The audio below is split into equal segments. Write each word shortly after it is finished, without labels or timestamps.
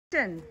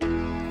Family,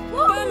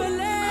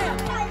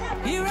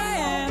 here I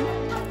am.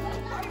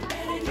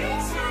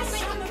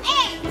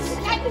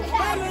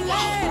 Family,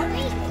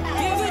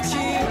 give it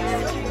cheer.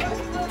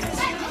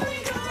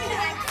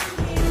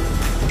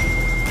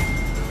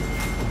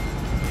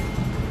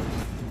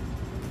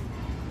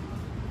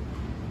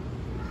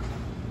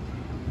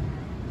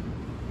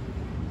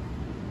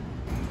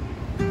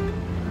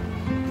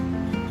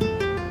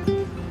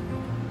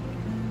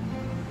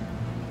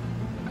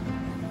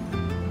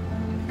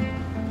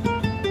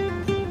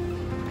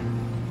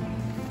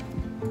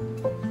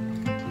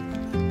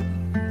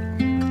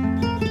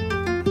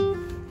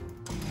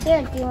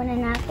 Here, do you want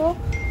an apple?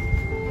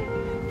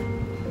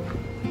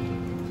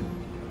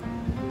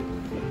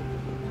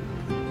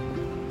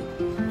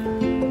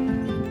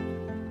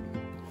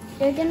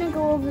 You're gonna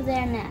go over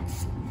there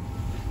next.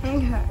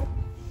 Okay.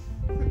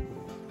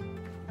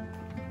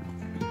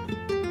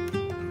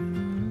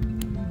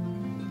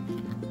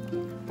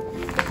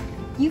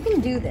 You can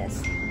do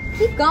this.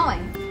 Keep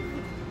going.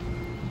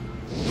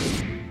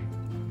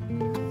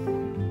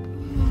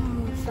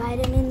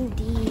 Vitamin D.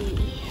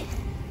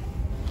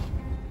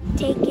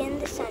 Take in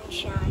the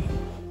sunshine.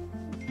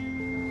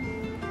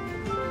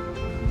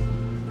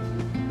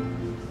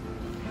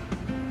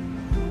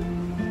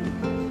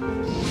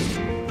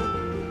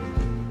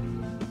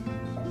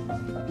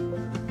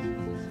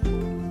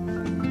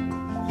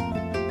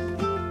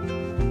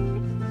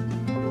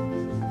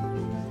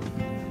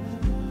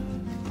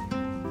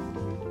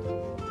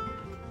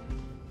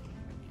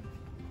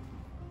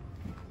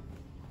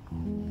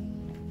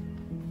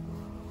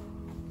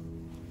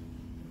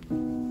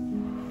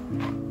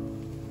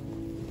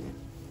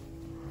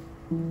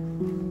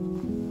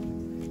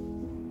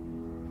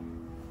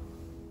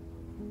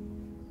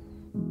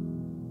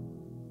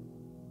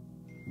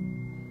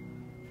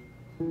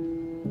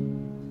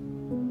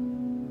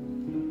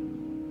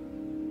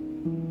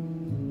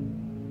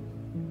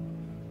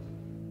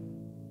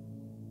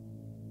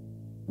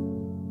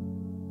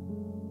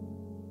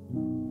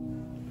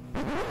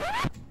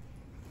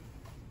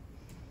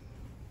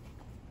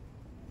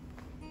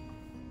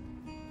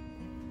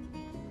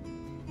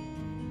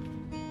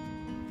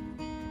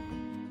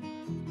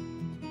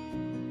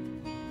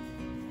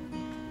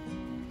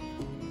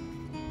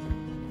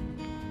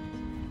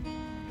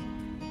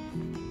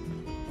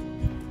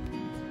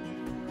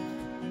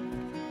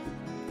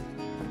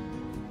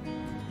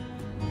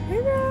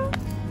 Hello.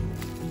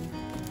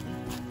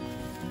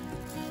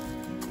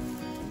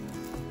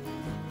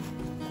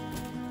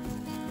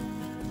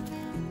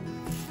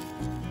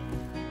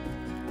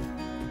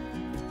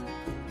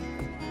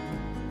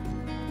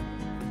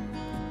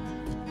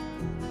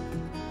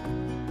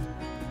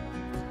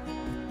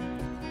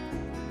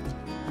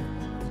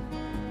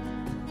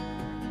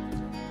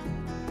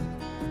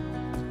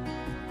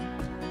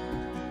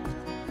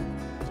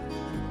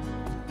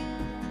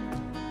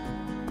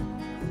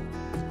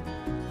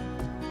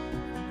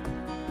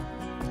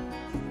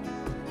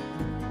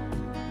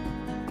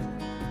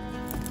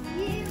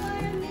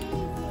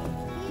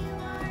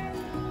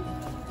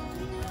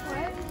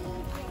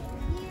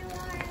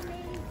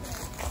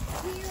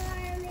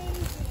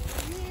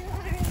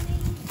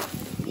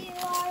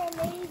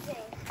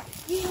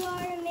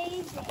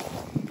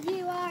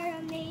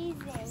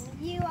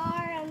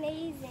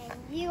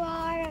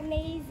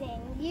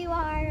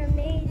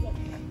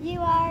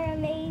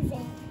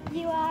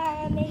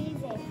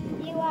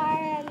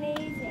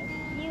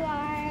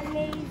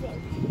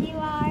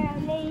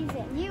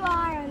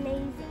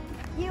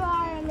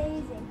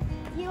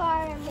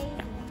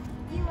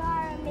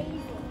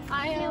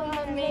 I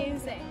am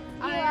amazing.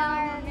 I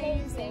am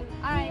amazing.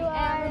 I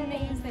am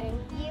amazing.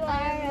 You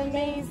are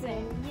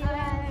amazing. You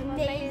are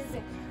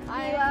amazing.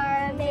 I am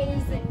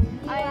amazing.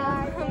 I am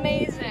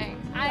amazing.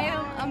 I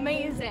am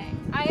amazing.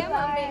 I am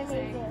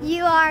amazing.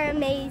 You are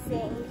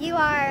amazing. You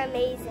are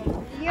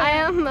amazing. I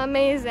am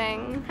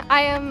amazing.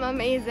 I am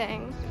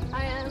amazing.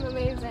 I am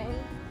amazing.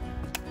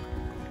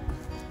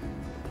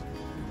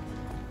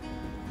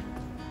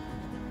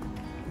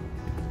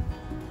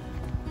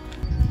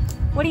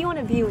 What do you want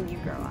to be when you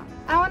grow up?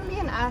 I want to be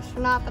an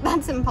astronaut, but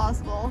that's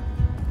impossible.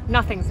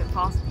 Nothing's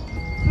impossible.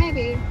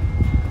 Maybe.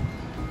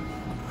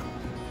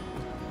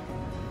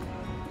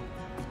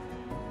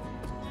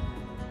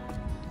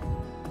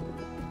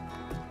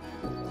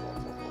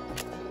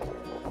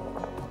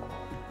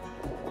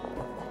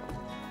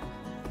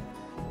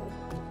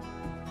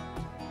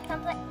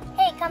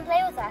 Hey, come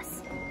play with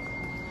us.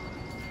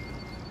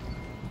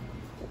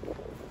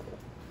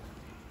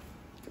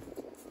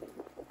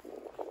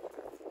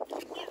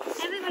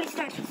 Everybody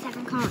starts with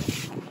 7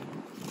 cones.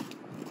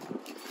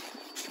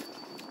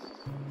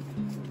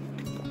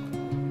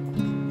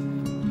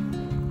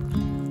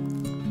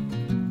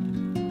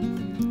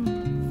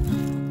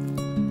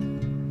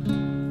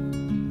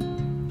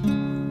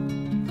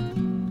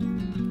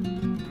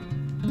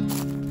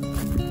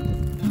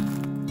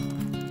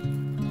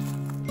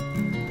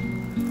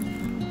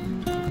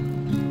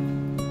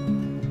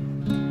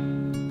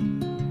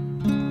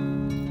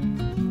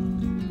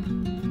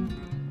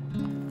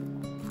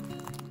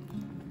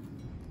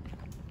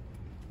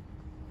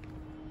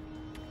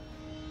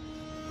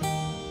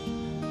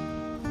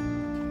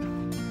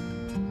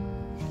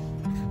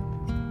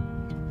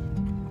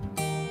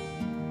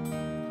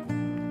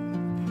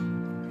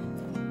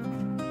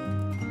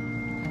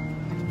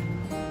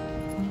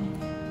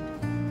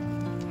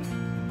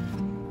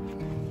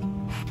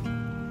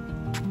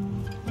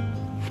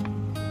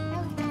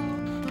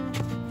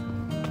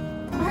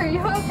 you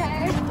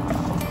okay?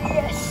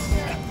 Yes.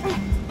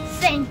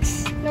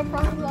 Thanks. No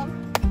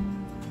problem.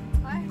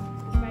 Bye.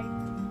 Bye.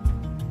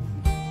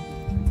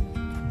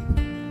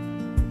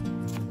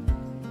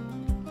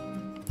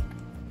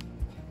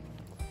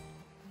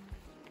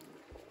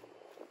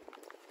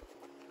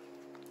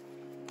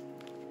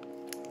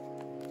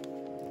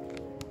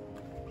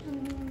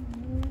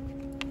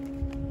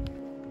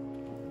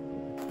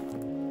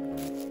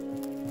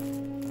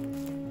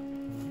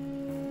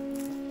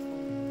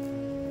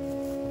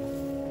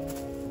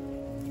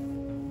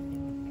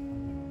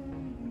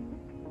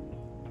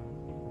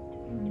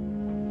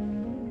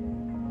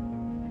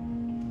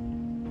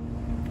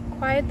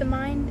 Quiet the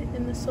mind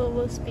and the soul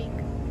will speak.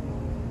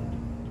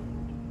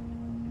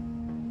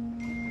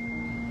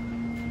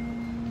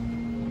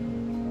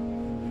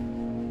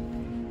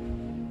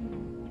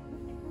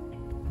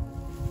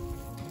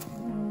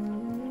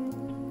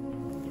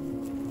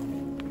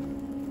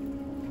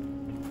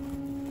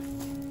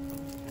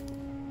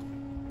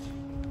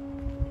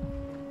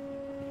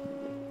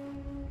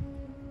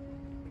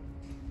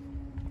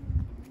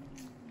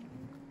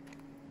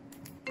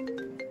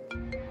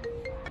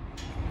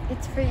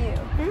 It's for you.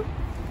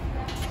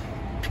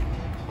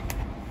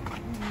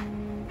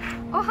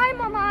 Oh, hi,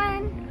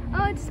 Maman.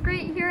 Oh, it's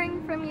great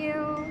hearing from you.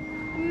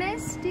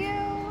 Missed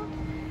you.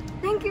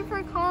 Thank you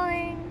for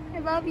calling. I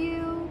love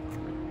you.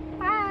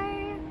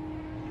 Bye.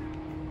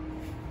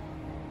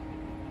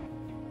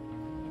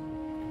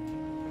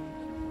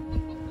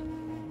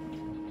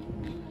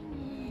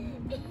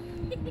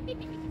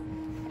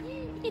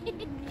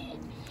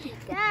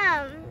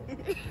 Come.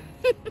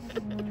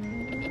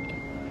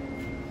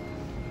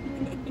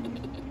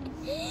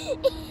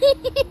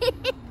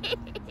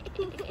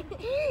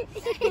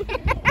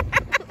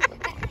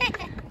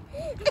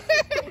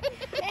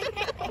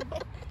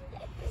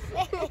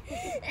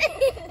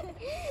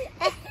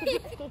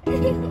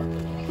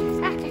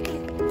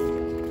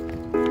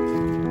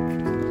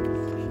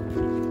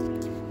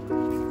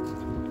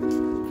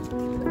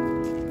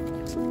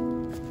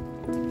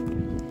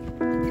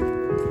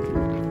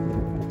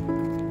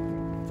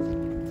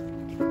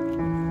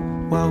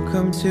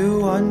 Welcome to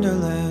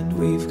Wonderland,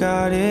 we've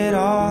got it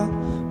all.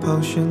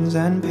 Potions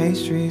and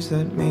pastries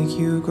that make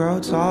you grow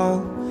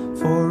tall.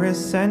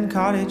 Forests and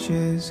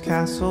cottages,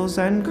 castles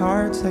and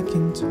cards that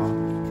can talk.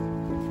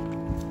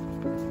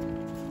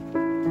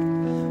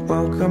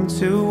 Welcome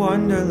to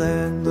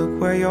Wonderland, look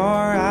where you're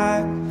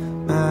at.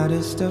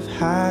 Maddest of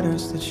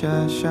hatters, the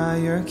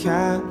Cheshire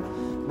Cat.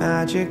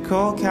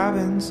 Magical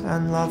cabins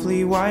and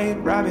lovely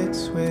white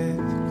rabbits with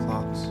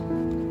clocks.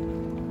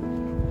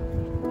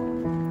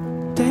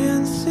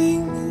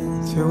 Dancing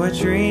through a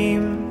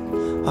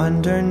dream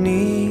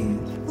underneath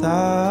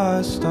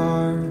the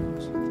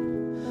stars.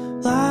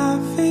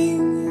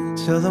 Laughing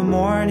till the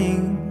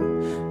morning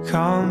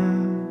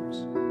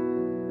comes.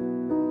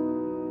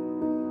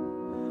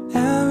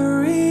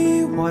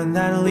 Everyone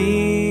that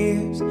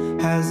leaves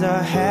has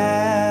a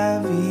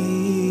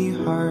heavy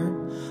heart.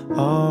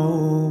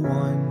 Oh,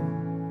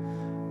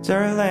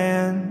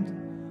 Wonderland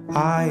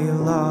I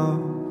love.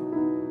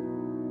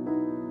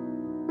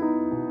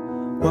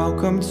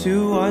 Welcome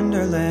to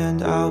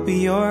Wonderland, I'll be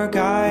your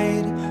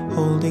guide,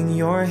 holding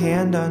your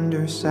hand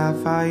under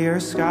sapphire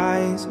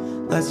skies.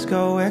 Let's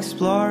go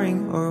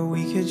exploring, or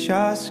we could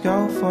just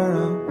go for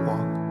a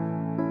walk.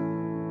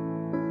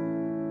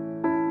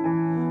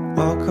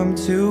 Welcome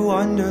to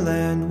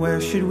Wonderland,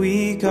 where should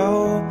we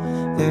go?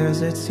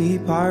 There's a tea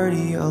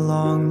party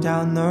along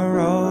down the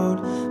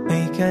road.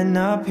 Make an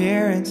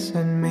appearance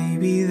and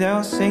maybe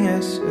they'll sing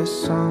us a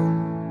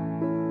song.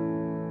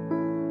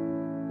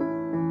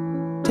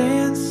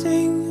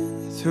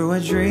 Dancing through a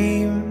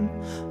dream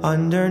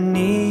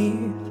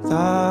underneath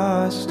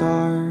the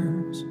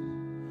stars.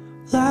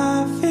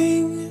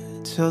 Laughing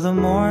till the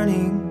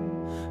morning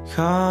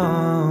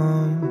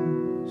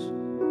comes.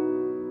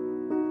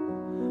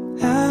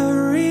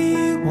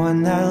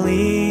 Everyone that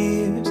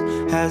leaves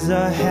has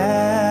a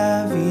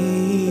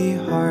heavy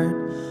heart.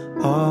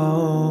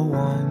 Oh,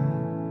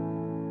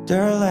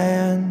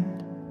 Wonderland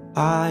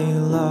I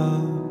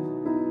love.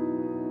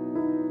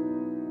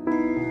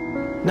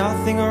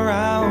 Nothing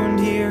around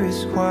here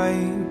is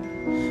quite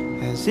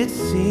as it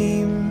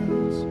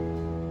seems.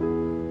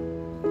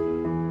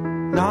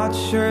 Not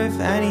sure if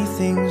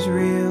anything's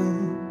real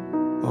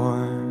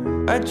or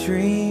a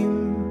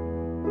dream.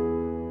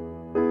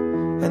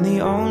 And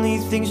the only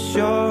thing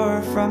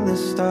sure from the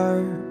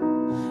start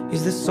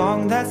is the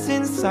song that's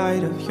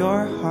inside of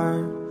your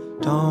heart.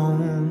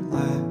 Don't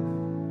let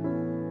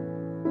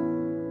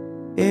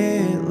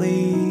it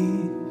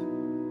leave.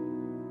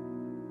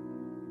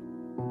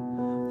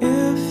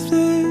 If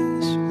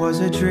this was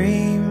a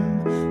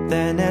dream,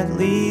 then at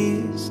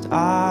least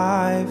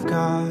I've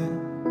got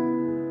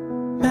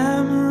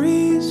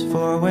memories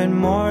for when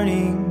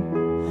morning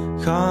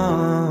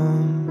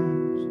comes.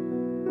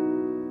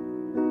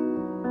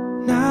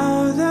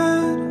 Now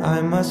that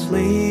I must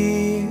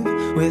leave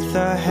with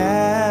a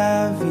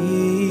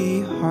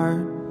heavy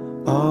heart.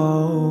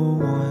 Oh,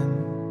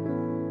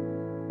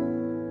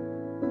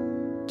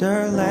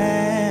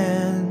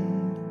 Wonderland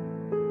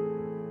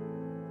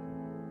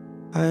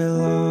I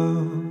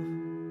love.